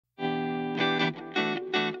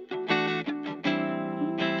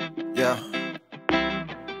Yeah.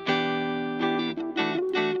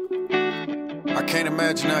 I can't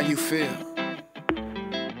imagine how you feel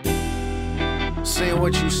seeing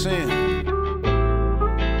what you seeing.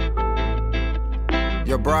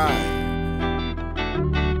 Your bride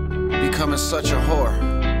becoming such a whore.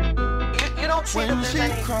 You don't see that there's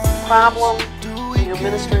any problem when you're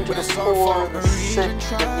ministering to the poor, the sick,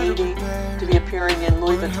 the needy, to be appearing in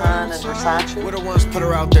Louis Vuitton and Versace? We're the ones put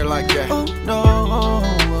her out there like that. Oh no,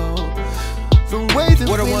 the way that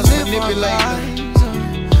we're the ones manipulating.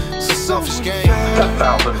 It's a selfish game.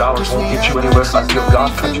 $10,000 won't get you anywhere unless your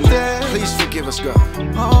God touches you. Please forgive us, God.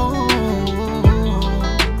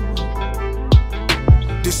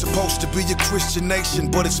 This supposed to be a Christian nation,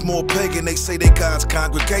 but it's more pagan. They say they God's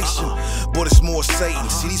congregation, but it's more Satan.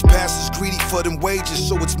 See, these pastors greedy for them wages,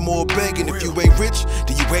 so it's more begging. If you ain't rich,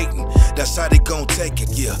 then you hating. That's how they gon' take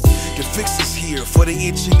it, yeah. The fix is here for the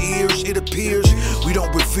itching ears. It appears we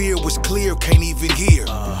don't revere what's clear, can't even hear.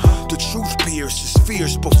 The truth pierces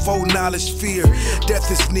fierce, before knowledge fear. Death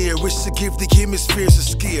is near, it's to give the hemispheres a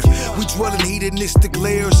scare. We dwell in hedonistic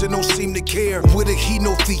glares and don't seem to care. With a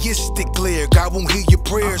henotheistic glare, God won't hear your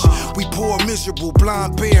prayers. We poor, miserable,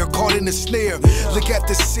 blind bear, caught in a snare. Look at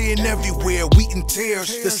the sin everywhere, wheat and tears.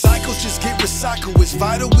 The cycles just get recycled, it's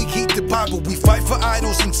vital we keep the Bible. We fight for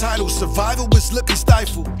idols and titles, survival is looking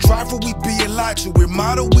stifled. Trifle we being lied to, we're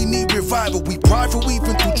model, we need revival. We prideful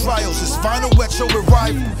even through trials, it's final at your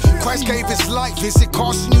arrival. Christ gave his life, is it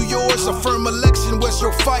costing you yours? A firm election, where's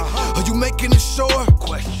your fight? Are you making it sure?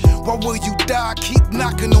 Why will you die? Keep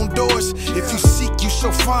knocking on doors. If you seek, you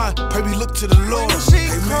shall find. Pray we look to the Lord.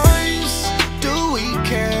 Christ, do we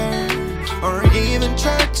care? Or even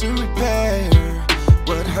try to repair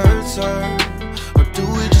what hurts her? Or do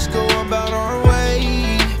we just go about our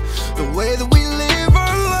way? The way that we live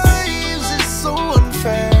our lives is so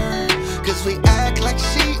unfair, 'cause we act like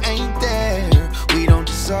she ain't there. We don't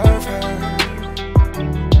deserve her.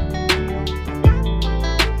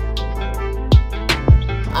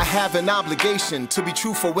 I have an obligation to be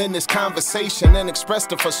truthful in this conversation and express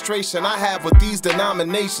the frustration I have with these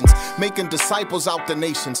denominations, making disciples out the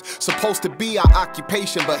nations. Supposed to be our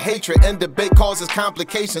occupation, but hatred and debate causes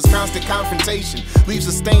complications. Constant confrontation leaves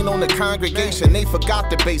a stain on the congregation. They forgot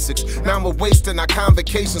the basics. Now we're wasting our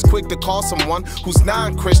convocations, quick to call someone who's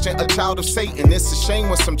non-Christian a child of Satan. It's a shame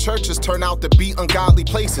when some churches turn out to be ungodly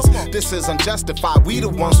places. This is unjustified. We the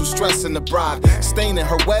ones who stressing the bride, staining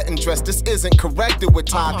her wedding dress. This isn't corrected with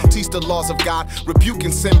time. Teach the laws of God,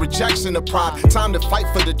 rebuking sin, rejection of pride. Time to fight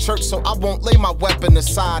for the church, so I won't lay my weapon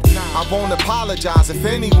aside. I won't apologize if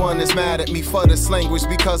anyone is mad at me for this language,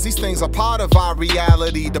 because these things are part of our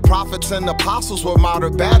reality. The prophets and apostles were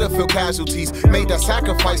martyred, battlefield casualties, made that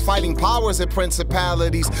sacrifice, fighting powers and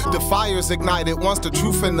principalities. The fire's ignited once the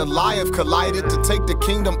truth and the lie have collided. To take the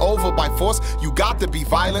kingdom over by force, you got to be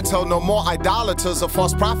violent. Tell no more idolaters or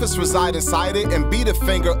false prophets reside inside it, and be the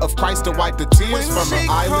finger of Christ to wipe the tears from her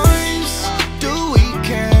eyes. Christ, do we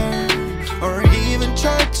care? Or even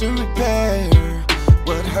try to repair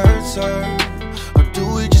what hurts her? Or do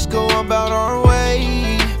we just go about our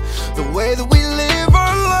way? The way that we live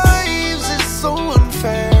our lives is so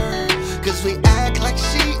unfair, 'cause we act like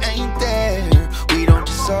she ain't there. We don't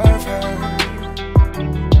deserve her.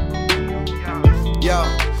 Yo,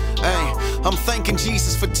 hey, I'm thanking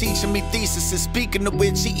Jesus for teaching me theses, speaking of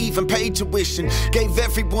which he even paid tuition. Gave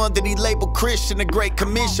everyone that he labeled Christian a great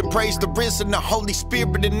commission. Praise the risen, the Holy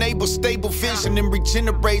Spirit enables stable vision and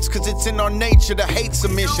regenerates, 'cause it's in our nature to hate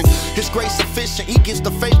submission. His grace sufficient, he gives the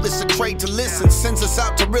faithless a trade to listen. Sends us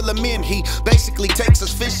out to reel them in, he basically takes us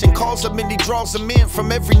fishing. Calls them and he draws them in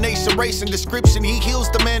from every nation, race and description. He heals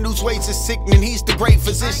the man whose ways is sickening, he's the great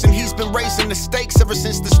physician. He's been raising the stakes ever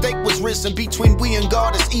since the stake was risen. Between we and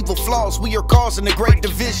God is evil flaws, we are causing a great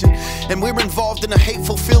division, and we're involved in a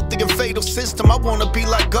hateful, filthy, and fatal system. I wanna be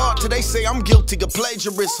like God till they say I'm guilty of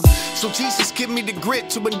plagiarism. So Jesus, give me the grit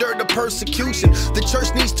to endure the persecution. The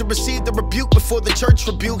church needs to receive the rebuke before the church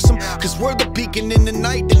rebukes them, 'cause we're the beacon in the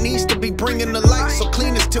night that needs to be bringing the light. So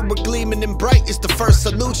clean us till we're gleaming and bright is the first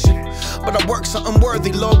solution. But our works are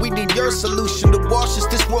unworthy, Lord, we need your solution to wash us.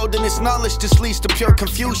 This world and its knowledge just leads to pure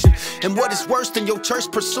confusion. And what is worse than your church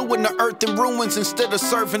pursuing the earth in ruins instead of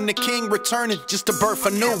serving the king, returning just to birth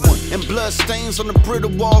a new one. And blood stains on the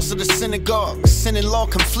brittle walls of the synagogue. Sin and law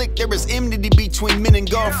conflict, there is enmity between men and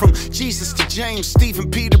God. From Jesus to James, Stephen,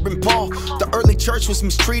 Peter, and Paul, the early church was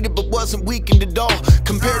mistreated but wasn't weakened at all.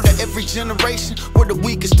 Compared to every generation, we're the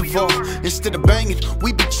weakest of all. Instead of banging,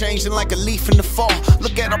 we be changing like a leaf in the fall.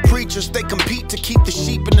 Look at our preachers, they compete to keep the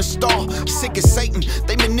sheep in the stall. Sick as Satan,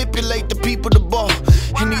 they manipulate the people to ball.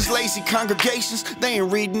 In these lazy congregations, they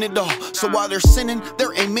ain't reading it all. So while they're sinning,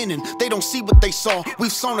 they're amening. They don't see what they saw.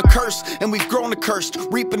 We've sown a curse and we've grown accursed,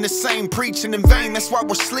 reaping the same, preaching in vain. That's why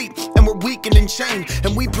we're asleep and we're weakened and chained,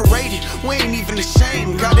 and we parade it, we ain't even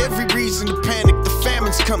ashamed. Got every reason to panic, the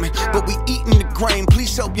famine's coming, but we eating the grain.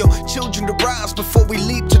 Please help your children to rise before we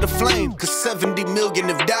leap to the flame, cause 70 million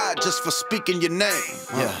have died just for speaking your name.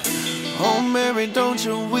 Yeah. Oh Mary, don't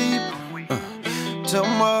you weep. Tell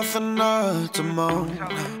Martha not to moan.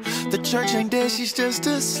 The church ain't dead, she's just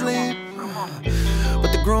asleep.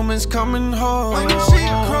 But the groom is coming home. When she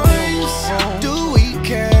cries, do we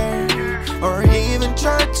care? Or even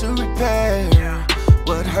try to repair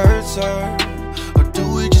what hurts her? Or do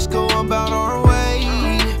we just go about our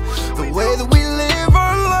way? The way that we live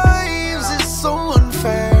our lives is so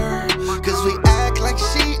unfair, cause we act like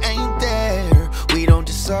she ain't there. We don't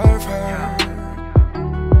deserve her.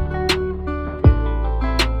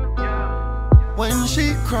 When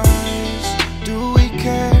she cries, do we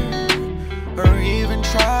care? Or even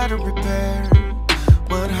try to repair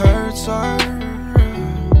what hurts her?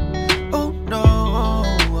 Oh no,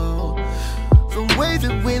 the way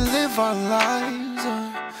that we live our lives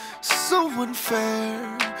are so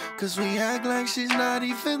unfair, cause we act like she's not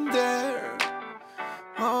even there.